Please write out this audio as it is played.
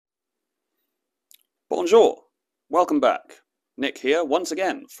Bonjour, welcome back. Nick here once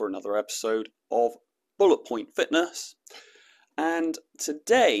again for another episode of Bullet Point Fitness. And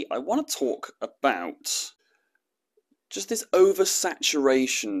today I want to talk about just this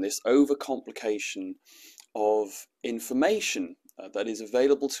oversaturation, this overcomplication of information that is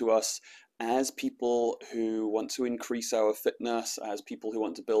available to us as people who want to increase our fitness, as people who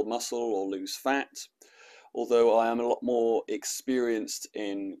want to build muscle or lose fat. Although I am a lot more experienced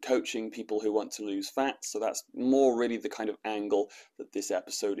in coaching people who want to lose fat, so that's more really the kind of angle that this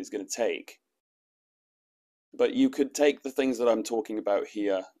episode is going to take. But you could take the things that I'm talking about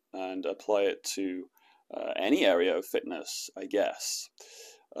here and apply it to any area of fitness, I guess.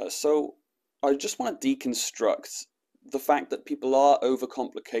 So I just want to deconstruct the fact that people are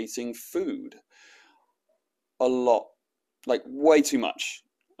overcomplicating food a lot, like way too much.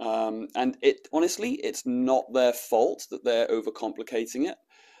 And honestly, it's not their fault that they're overcomplicating it.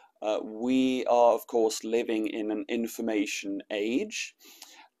 We are, of course, living in an information age,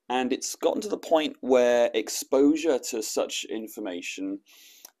 and it's gotten to the point where exposure to such information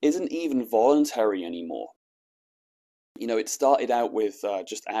isn't even voluntary anymore. You know, it started out with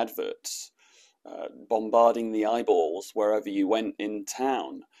just adverts bombarding the eyeballs wherever you went in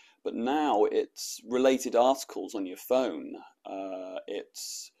town. But now it's related articles on your phone.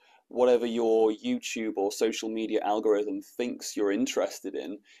 It's whatever your YouTube or social media algorithm thinks you're interested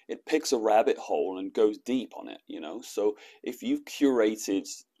in. It picks a rabbit hole and goes deep on it, you know. So if you've curated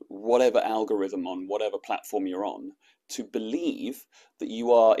whatever algorithm on whatever platform you're on to believe that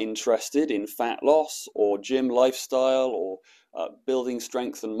you are interested in fat loss or gym lifestyle or building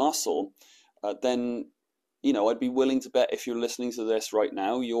strength and muscle, then you know, I'd be willing to bet if you're listening to this right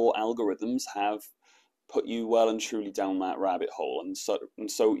now, your algorithms have put you well and truly down that rabbit hole. And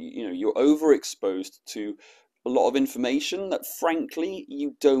so you know, you're overexposed to a lot of information that frankly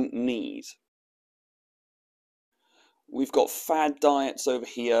you don't need. We've got fad diets over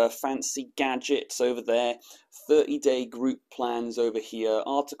here, fancy gadgets over there, 30-day group plans over here,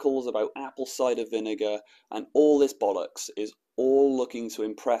 articles about apple cider vinegar, and all this bollocks is all looking to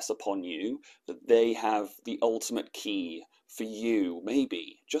impress upon you that they have the ultimate key for you.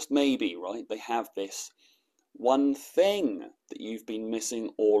 Maybe, just maybe, right? They have this one thing that you've been missing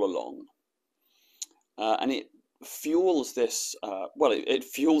all along. And it fuels this, it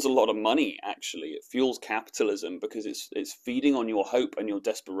fuels a lot of money, actually. It fuels capitalism because it's feeding on your hope and your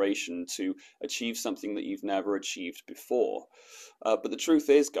desperation to achieve something that you've never achieved before. But the truth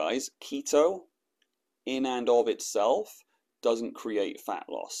is, guys, keto in and of itself doesn't create fat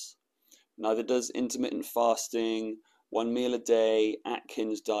loss. Neither does intermittent fasting, 1 meal a day,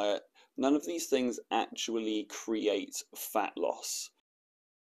 Atkins diet. None of these things actually create fat loss.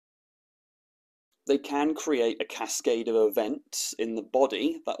 They can create a cascade of events in the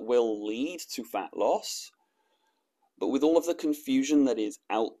body that will lead to fat loss. But with all of the confusion that is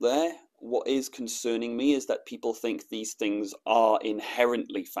out there, what is concerning me is that people think these things are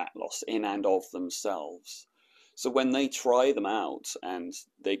inherently fat loss in and of themselves. So when they try them out and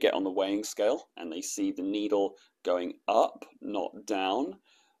they get on the weighing scale and they see the needle going up, not down,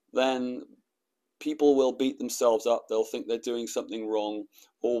 then people will beat themselves up. They'll think they're doing something wrong,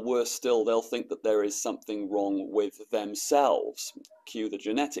 or worse still, they'll think that there is something wrong with themselves. Cue the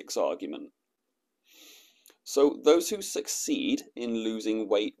genetics argument. So those who succeed in losing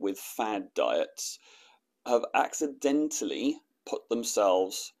weight with fad diets have accidentally put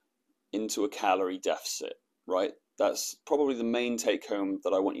themselves into a calorie deficit. Right? That's probably the main take home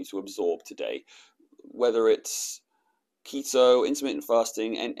that I want you to absorb today. Whether it's keto, intermittent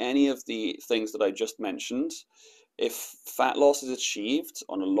fasting, and any of the things that I just mentioned, if fat loss is achieved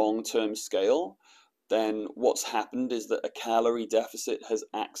on a long-term scale, then what's happened is that a calorie deficit has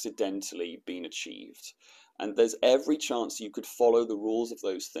accidentally been achieved. And there's every chance you could follow the rules of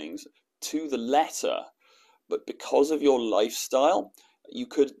those things to the letter, but because of your lifestyle, you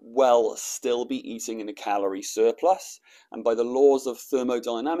could well still be eating in a calorie surplus, and by the laws of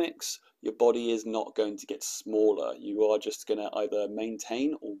thermodynamics, your body is not going to get smaller. You are just going to either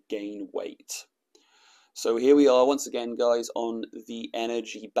maintain or gain weight. So here we are once again, guys, on the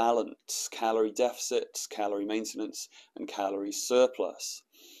energy balance, calorie deficits, calorie maintenance, and calorie surplus.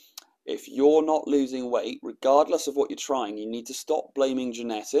 If you're not losing weight, regardless of what you're trying, you need to stop blaming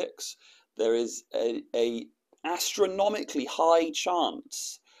genetics. There is a astronomically high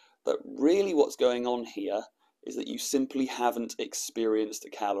chance that really what's going on here is that you simply haven't experienced a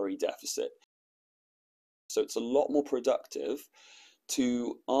calorie deficit. So it's a lot more productive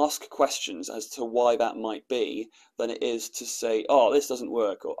to ask questions as to why that might be than it is to say, oh, this doesn't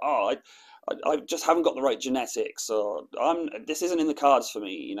work, or oh, I just haven't got the right genetics, or this isn't in the cards for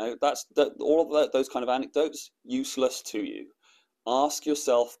me. You know, all of those kind of anecdotes useless to you. Ask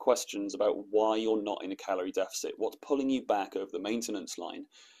yourself questions about why you're not in a calorie deficit. What's pulling you back over the maintenance line?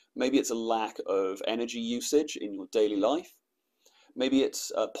 Maybe it's a lack of energy usage in your daily life. Maybe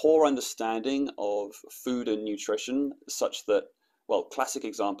it's a poor understanding of food and nutrition, such that, well, classic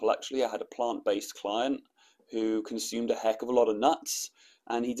example actually, I had a plant-based client who consumed a heck of a lot of nuts,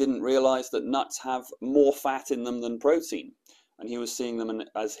 and he didn't realize that nuts have more fat in them than protein. And he was seeing them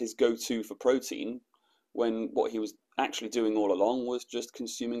as his go-to for protein, when what he was actually doing all along was just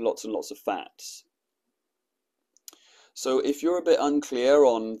consuming lots and lots of fats. So if you're a bit unclear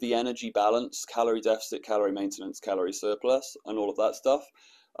on the energy balance, calorie deficit, calorie maintenance, calorie surplus, and all of that stuff,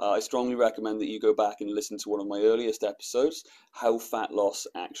 I strongly recommend that you go back and listen to one of my earliest episodes, how fat loss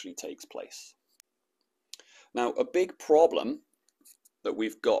actually takes place. Now, a big problem that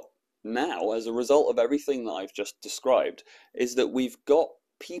we've got now as a result of everything that I've just described is that we've got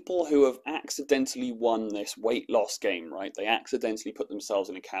people who have accidentally won this weight loss game, right? They accidentally put themselves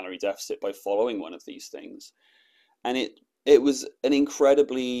in a calorie deficit by following one of these things. And it was an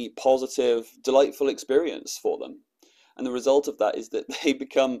incredibly positive, delightful experience for them. And the result of that is that they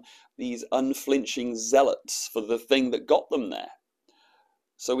become these unflinching zealots for the thing that got them there.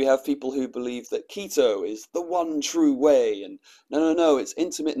 So we have people who believe that keto is the one true way, and no, it's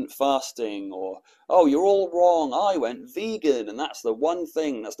intermittent fasting, or, oh, you're all wrong, I went vegan, and that's the one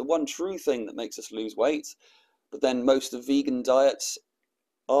thing, that's the one true thing that makes us lose weight. But then most of vegan diets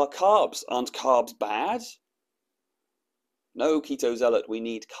are carbs. Aren't carbs bad? No, keto zealot, we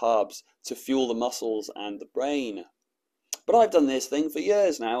need carbs to fuel the muscles and the brain. But I've done this thing for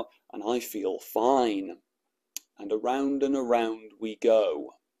years now, and I feel fine. And around we go.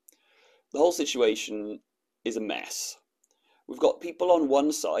 The whole situation is a mess. We've got people on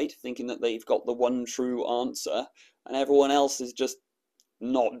one side thinking that they've got the one true answer, and everyone else is just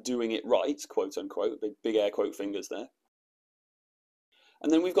not doing it right, quote unquote, big air quote fingers there.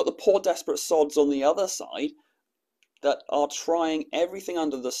 And then we've got the poor desperate sods on the other side that are trying everything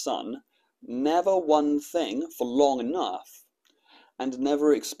under the sun, never one thing for long enough, and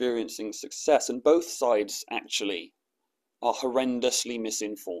never experiencing success. And both sides actually are horrendously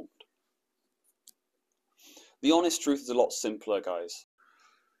misinformed. The honest truth is a lot simpler, guys.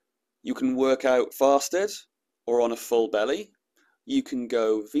 You can work out fasted or on a full belly. You can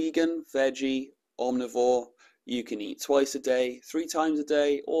go vegan, veggie, omnivore. You can eat twice a day, 3 times a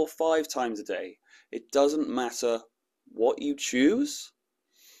day, or 5 times a day. It doesn't matter what you choose,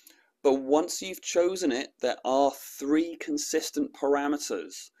 but once you've chosen it, there are 3 consistent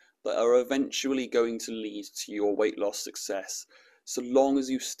parameters that are eventually going to lead to your weight loss success, so long as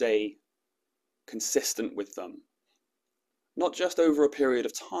you stay consistent with them. Not just over a period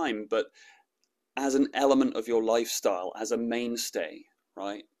of time, but as an element of your lifestyle, as a mainstay,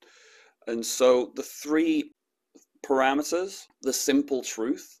 right? And so the 3 parameters, the simple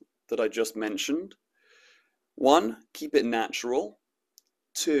truth that I just mentioned: 1, keep it natural.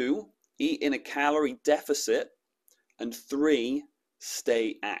 2, eat in a calorie deficit. And 3,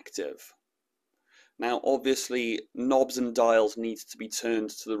 stay active. Now, obviously, knobs and dials need to be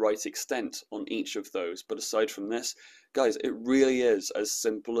turned to the right extent on each of those. But aside from this, guys, it really is as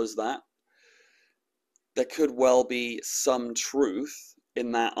simple as that. There could well be some truth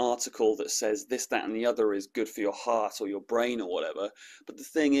in that article that says this, that, and the other is good for your heart or your brain or whatever. But the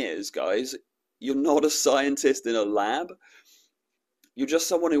thing is, guys, you're not a scientist in a lab. You're just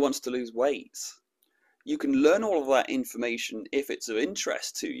someone who wants to lose weight. You can learn all of that information if it's of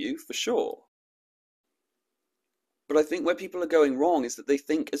interest to you, for sure. But I think where people are going wrong is that they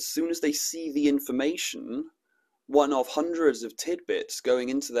think as soon as they see the information, one of hundreds of tidbits going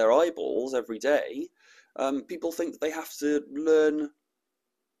into their eyeballs every day, people think that they have to learn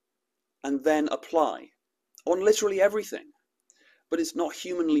and then apply on literally everything. But it's not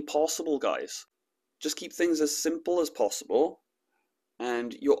humanly possible, guys. Just keep things as simple as possible,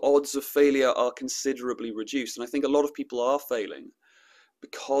 and your odds of failure are considerably reduced. And I think a lot of people are failing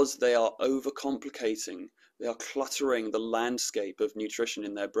because they are overcomplicating. They are cluttering the landscape of nutrition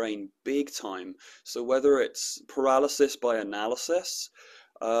in their brain big time. So whether it's paralysis by analysis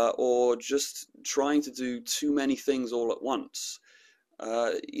or just trying to do too many things all at once,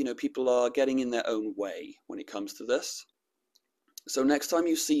 people are getting in their own way when it comes to this. So next time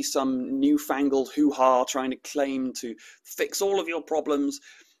you see some newfangled hoo-ha trying to claim to fix all of your problems,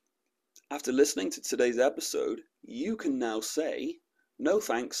 after listening to today's episode, you can now say, no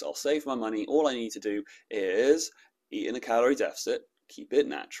thanks, I'll save my money. All I need to do is eat in a calorie deficit, keep it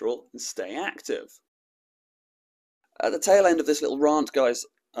natural, and stay active. At the tail end of this little rant, guys,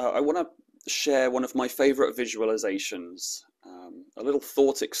 I want to share one of my favorite visualizations, a little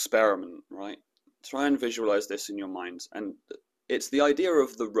thought experiment, right? Try and visualize this in your mind. And it's the idea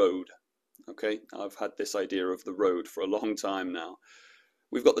of the road, okay? I've had this idea of the road for a long time now.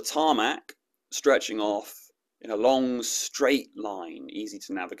 We've got the tarmac stretching off in a long straight line, easy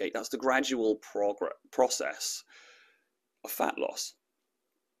to navigate. That's the gradual process of fat loss.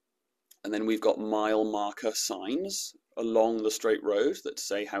 And then we've got mile marker signs along the straight road that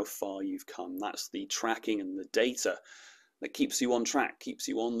say how far you've come. That's the tracking and the data that keeps you on track, keeps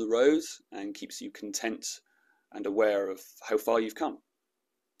you on the road, and keeps you content and aware of how far you've come.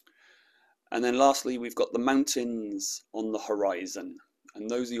 And then lastly, we've got the mountains on the horizon, and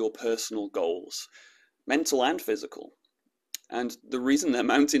those are your personal goals, mental and physical. And the reason they're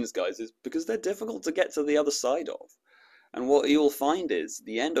mountains, guys, is because they're difficult to get to the other side of. And what you'll find is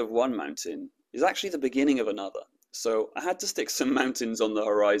the end of one mountain is actually the beginning of another. So I had to stick some mountains on the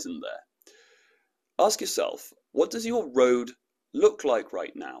horizon there. Ask yourself, what does your road look like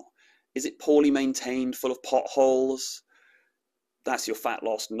right now? Is it poorly maintained, full of potholes? That's your fat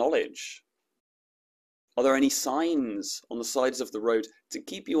loss knowledge. Are there any signs on the sides of the road to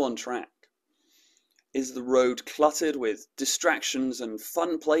keep you on track? Is the road cluttered with distractions and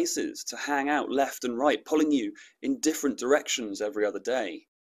fun places to hang out left and right, pulling you in different directions every other day?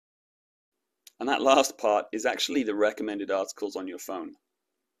 And that last part is actually the recommended articles on your phone.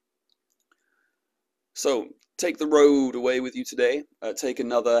 So take the road away with you today. Take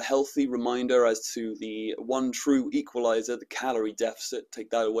another healthy reminder as to the one true equalizer, the calorie deficit.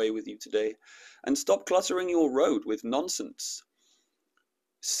 Take that away with you today. And stop cluttering your road with nonsense.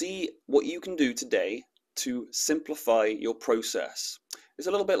 See what you can do today to simplify your process. It's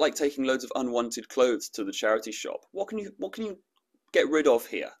a little bit like taking loads of unwanted clothes to the charity shop. What can you get rid of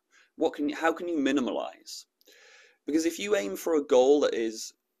here? How can you minimalize? Because if you aim for a goal that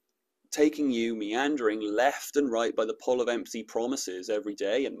is taking you meandering left and right by the pull of empty promises every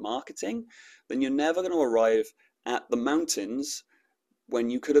day and marketing, then you're never going to arrive at the mountains when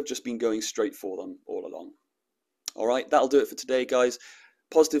you could have just been going straight for them all along. All right, that'll do it for today, guys.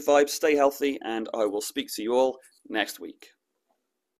 Positive vibes, stay healthy, and I will speak to you all next week.